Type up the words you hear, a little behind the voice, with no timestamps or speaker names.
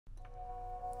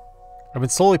I've been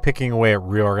slowly picking away at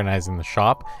reorganizing the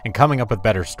shop and coming up with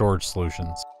better storage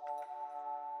solutions.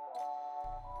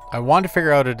 I wanted to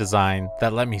figure out a design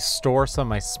that let me store some of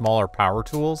my smaller power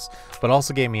tools, but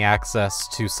also gave me access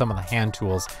to some of the hand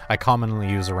tools I commonly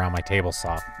use around my table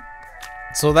saw.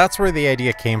 So that's where the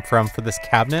idea came from for this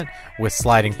cabinet with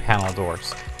sliding panel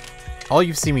doors. All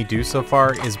you've seen me do so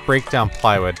far is break down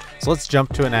plywood, so let's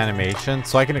jump to an animation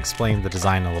so I can explain the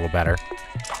design a little better.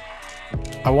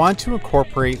 I wanted to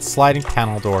incorporate sliding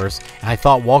panel doors, and I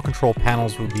thought wall control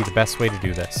panels would be the best way to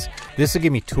do this. This would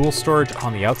give me tool storage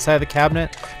on the outside of the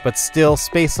cabinet, but still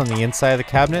space on the inside of the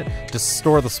cabinet to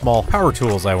store the small power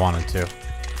tools I wanted to.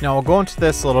 Now I'll go into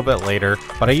this a little bit later,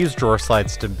 but I use drawer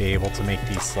slides to be able to make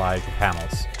these slide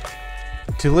panels.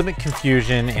 To limit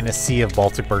confusion in a sea of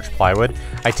Baltic birch plywood,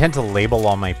 I tend to label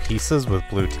all my pieces with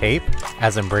blue tape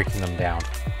as I'm breaking them down.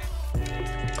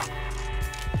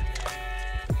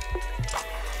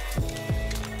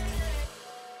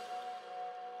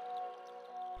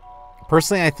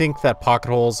 Personally, I think that pocket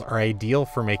holes are ideal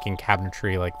for making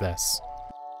cabinetry like this.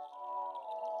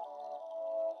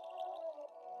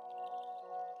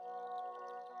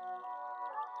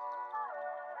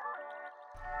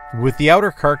 With the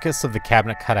outer carcass of the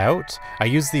cabinet cut out, I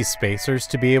used these spacers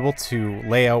to be able to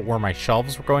lay out where my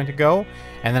shelves were going to go,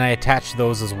 and then I attached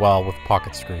those as well with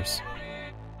pocket screws.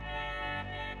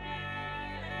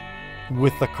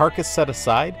 With the carcass set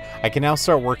aside, I can now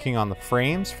start working on the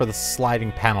frames for the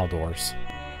sliding panel doors.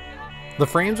 The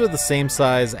frames are the same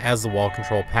size as the wall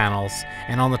control panels,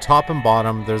 and on the top and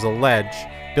bottom there's a ledge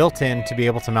built in to be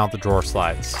able to mount the drawer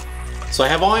slides. So I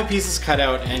have all my pieces cut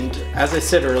out, and as I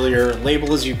said earlier,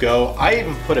 label as you go. I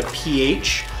even put a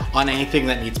pH on anything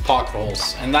that needs pocket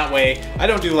holes, and that way I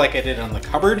don't do like I did on the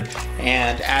cupboard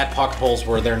and add pocket holes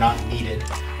where they're not needed.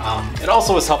 It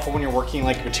also is helpful when you're working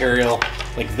like material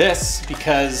like this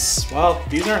because, well,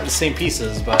 these aren't the same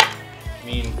pieces, but I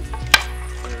mean,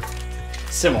 they're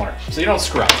similar, so you don't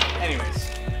screw up. Anyways,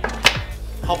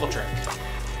 helpful trick.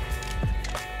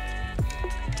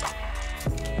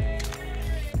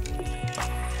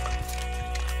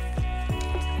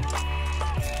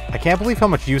 I can't believe how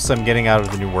much use I'm getting out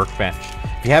of the new workbench.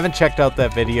 If you haven't checked out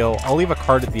that video, I'll leave a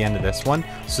card at the end of this one,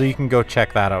 so you can go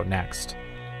check that out next.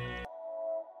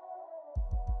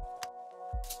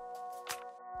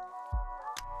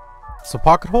 So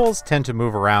pocket holes tend to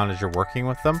move around as you're working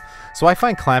with them, so I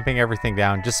find clamping everything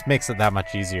down just makes it that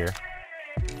much easier.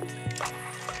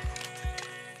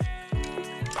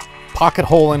 Pocket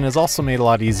holing is also made a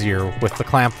lot easier with the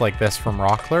clamp like this from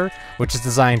Rockler, which is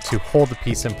designed to hold the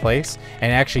piece in place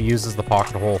and actually uses the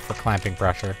pocket hole for clamping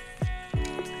pressure.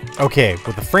 Okay,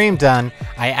 with the frame done,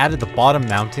 I added the bottom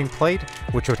mounting plate,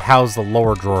 which would house the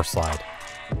lower drawer slide.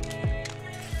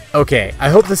 Okay, I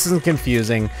hope this isn't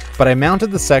confusing, but I mounted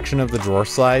the section of the drawer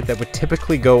slide that would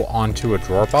typically go onto a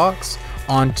drawer box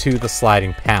onto the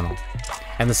sliding panel.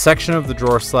 And the section of the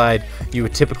drawer slide you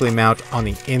would typically mount on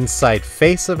the inside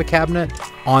face of a cabinet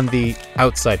on the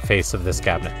outside face of this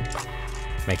cabinet.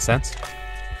 Make sense?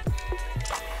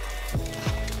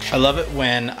 I love it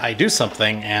when I do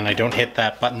something and I don't hit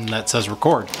that button that says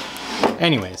record.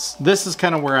 Anyways, this is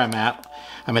kind of where I'm at.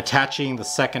 I'm attaching the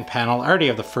second panel. I already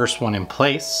have the first one in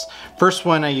place. First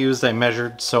one I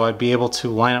measured so I'd be able to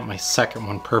line up my second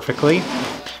one perfectly.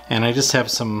 And I just have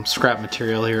some scrap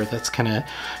material here that's kind of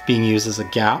being used as a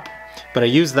gap. But I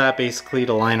use that basically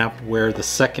to line up where the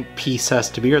second piece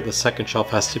has to be, or the second shelf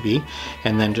has to be,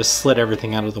 and then just slid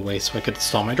everything out of the way so I could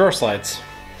install my drawer slides.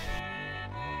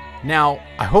 Now,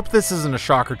 I hope this isn't a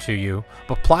shocker to you,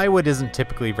 but plywood isn't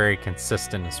typically very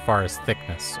consistent as far as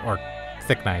thickness or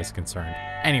thickness is concerned.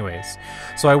 Anyways,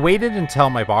 so I waited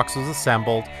until my box was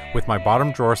assembled with my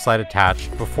bottom drawer slide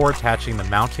attached before attaching the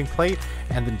mounting plate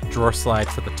and the drawer slide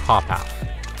for the top half.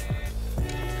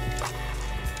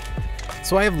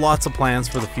 So I have lots of plans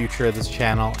for the future of this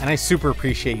channel, and I super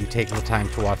appreciate you taking the time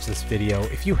to watch this video.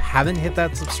 If you haven't hit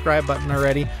that subscribe button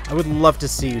already, I would love to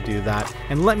see you do that,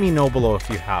 and let me know below if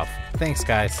you have. Thanks,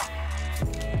 guys.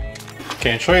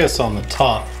 Okay, I'll show you this on the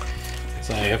top,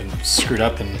 because I haven't screwed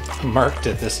up and marked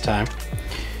it this time.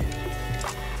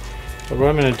 But what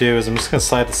I'm going to do is I'm just going to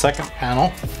slide the second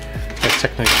panel, that's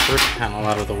technically the first panel,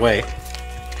 out of the way.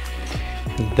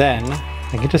 And then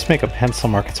I can just make a pencil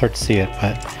mark. It's hard to see it,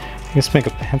 but I just make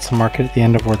a pencil mark at the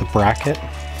end of where the bracket,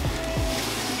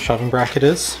 shelving bracket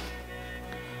is.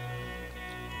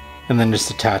 And then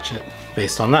just attach it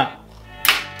based on that.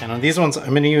 And on these ones,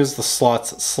 I'm going to use the slots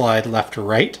that slide left or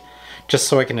right, just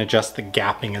so I can adjust the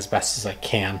gapping as best as I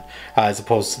can, as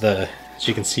opposed to the, as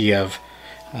you can see, you have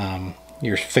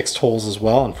your fixed holes as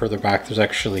well, and further back there's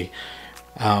actually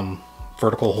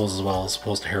vertical holes as well as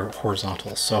opposed to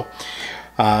horizontal. So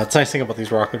it's a nice thing about these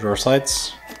Rockler drawer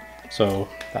slides. So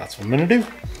that's what I'm gonna do.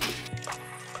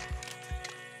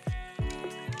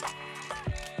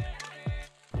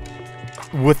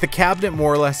 With the cabinet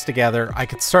more or less together, I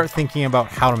could start thinking about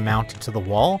how to mount it to the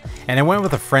wall, and I went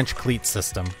with a French cleat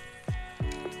system.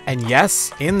 And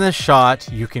yes, in this shot,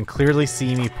 you can clearly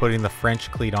see me putting the French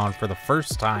cleat on for the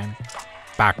first time,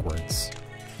 backwards.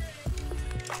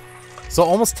 So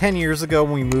almost 10 years ago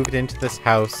when we moved into this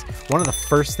house, one of the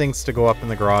first things to go up in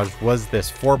the garage was this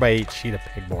 4x8 sheet of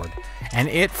pegboard. And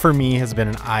it, for me, has been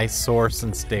an eyesore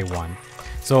since day one.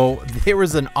 So there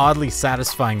was an oddly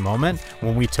satisfying moment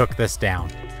when we took this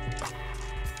down.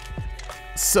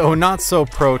 So not so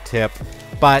pro tip,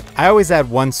 but I always add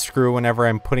one screw whenever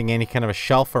I'm putting any kind of a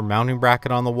shelf or mounting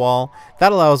bracket on the wall.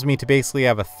 That allows me to basically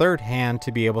have a third hand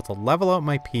to be able to level out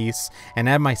my piece and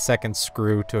add my second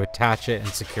screw to attach it and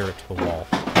secure it to the wall.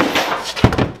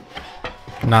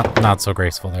 Not so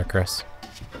graceful there, Chris.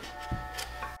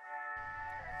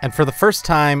 And for the first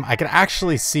time, I could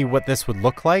actually see what this would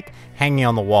look like hanging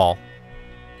on the wall.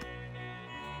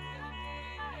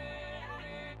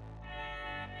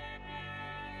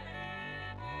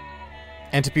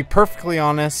 And to be perfectly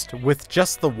honest, with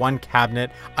just the one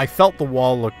cabinet, I felt the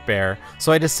wall looked bare,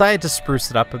 so I decided to spruce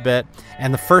it up a bit,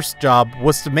 and the first job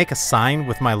was to make a sign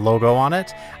with my logo on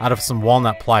it out of some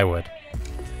walnut plywood.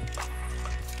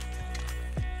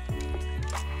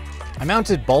 I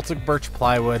mounted Baltic birch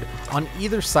plywood on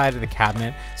either side of the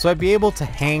cabinet so I'd be able to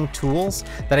hang tools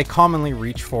that I commonly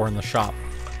reach for in the shop.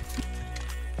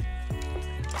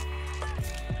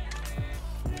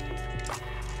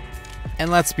 And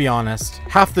let's be honest,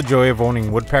 half the joy of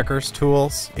owning woodpecker's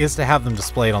tools is to have them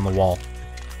displayed on the wall.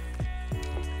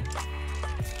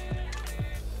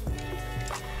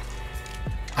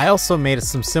 I also made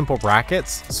some simple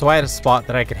brackets so I had a spot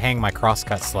that I could hang my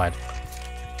crosscut sled.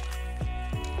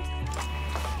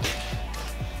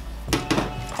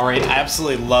 Alright, I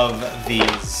absolutely love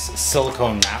these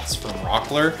silicone mats from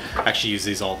Rockler. I actually use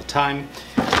these all the time,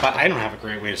 but I don't have a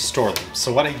great way to store them.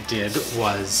 So what I did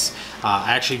was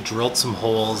I actually drilled some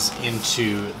holes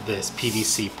into this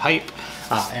PVC pipe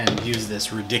and used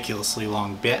this ridiculously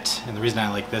long bit. And the reason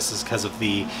I like this is because of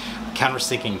the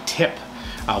countersinking tip.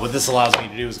 What this allows me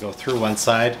to do is go through one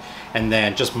side and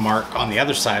then just mark on the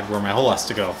other side where my hole has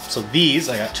to go. So these,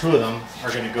 I got 2 of them,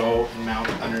 are going to go and mount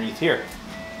underneath here.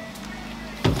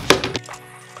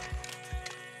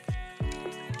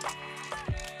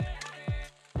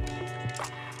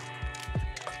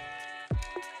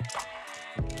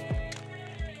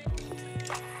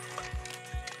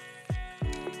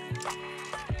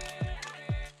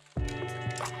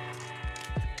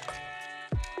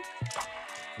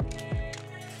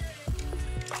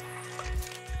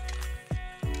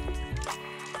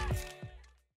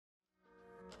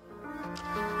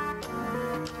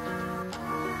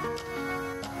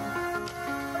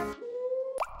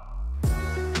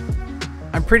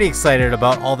 I'm pretty excited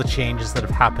about all the changes that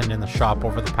have happened in the shop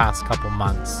over the past couple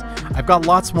months. I've got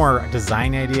lots more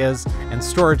design ideas and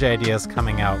storage ideas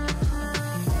coming out.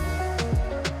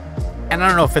 And I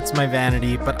don't know if it's my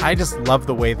vanity, but I just love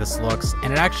the way this looks,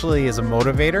 and it actually is a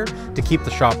motivator to keep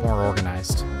the shop more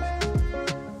organized.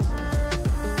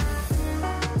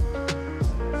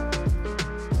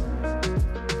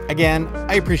 Again,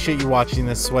 I appreciate you watching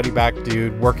this sweaty back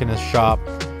dude work in his shop.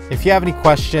 If you have any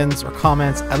questions or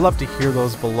comments, I'd love to hear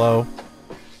those below.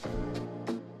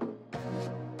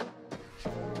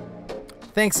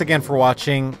 Thanks again for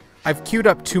watching. I've queued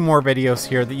up 2 more videos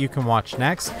here that you can watch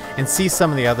next and see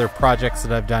some of the other projects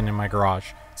that I've done in my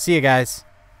garage. See you guys.